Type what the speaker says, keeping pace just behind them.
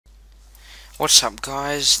What's up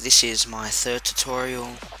guys, this is my third tutorial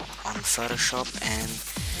on Photoshop, and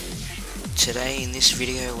today in this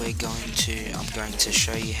video I'm going to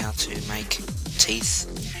show you how to make teeth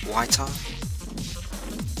whiter.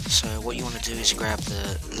 So what you want to do is grab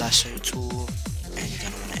the lasso tool and you're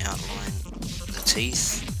going to want to outline the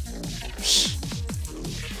teeth.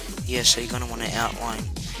 Oops. Yeah, so you're going to want to outline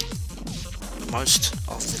most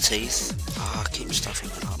of the teeth. I keep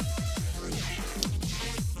stuffing it up.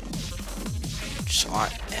 Just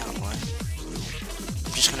outline.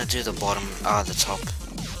 I'm just going to do the top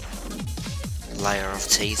layer of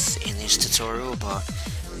teeth in this tutorial, but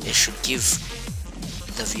it should give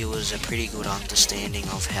the viewers a pretty good understanding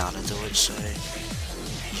of how to do it. So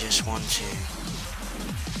you just want to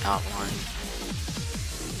outline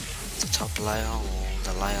the top layer, or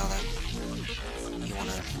the layer that you want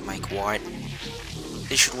to make white.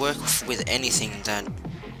 This should work with anything that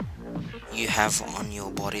you have on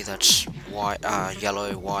your body that's white,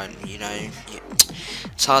 yellow, white, you know,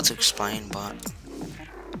 it's hard to explain. But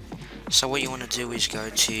so what you want to do is go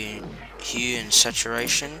to hue and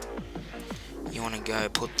saturation. You want to go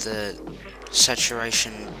put the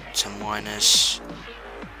saturation to minus,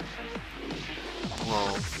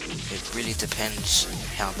 well, it really depends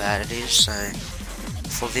how bad it is. So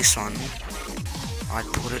for this one I'd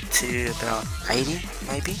put it to about 80,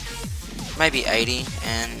 maybe 80,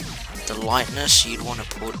 and the lightness you'd want to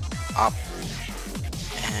put up,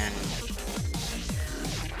 and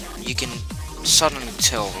you can suddenly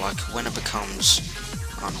tell like when it becomes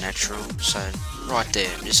unnatural. So right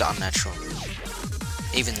there is unnatural.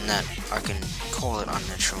 Even that I can call it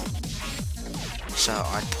unnatural. So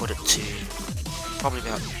I'd put it to probably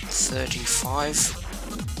about 35,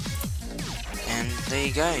 and there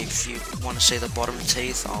you go. If you want to see the bottom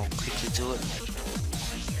teeth, I'll quickly do it.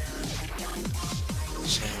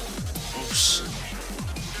 So, oops.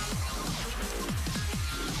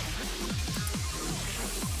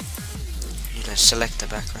 You just select the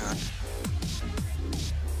background,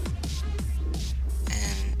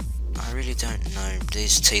 and I really don't know.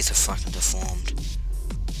 These teeth are fucking deformed.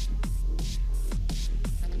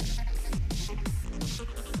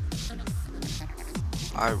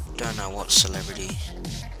 I don't know what celebrity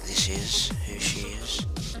this is, who she is.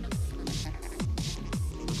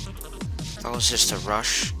 That was just a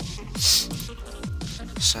rush.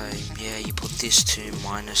 So yeah, you put this to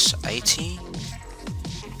minus 80,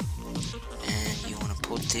 and you want to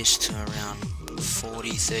put this to around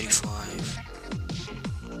 40, 35.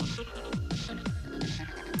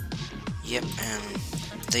 Yep, and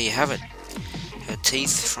there you have it. Her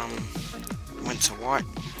teeth went to white.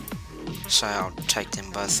 So I'll take them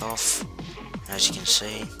both off. As you can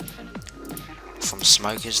see, from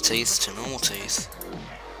smoker's teeth to normal teeth.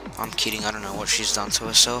 I'm kidding, I don't know what she's done to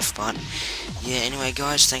herself, but yeah, anyway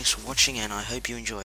guys, thanks for watching and I hope you enjoy.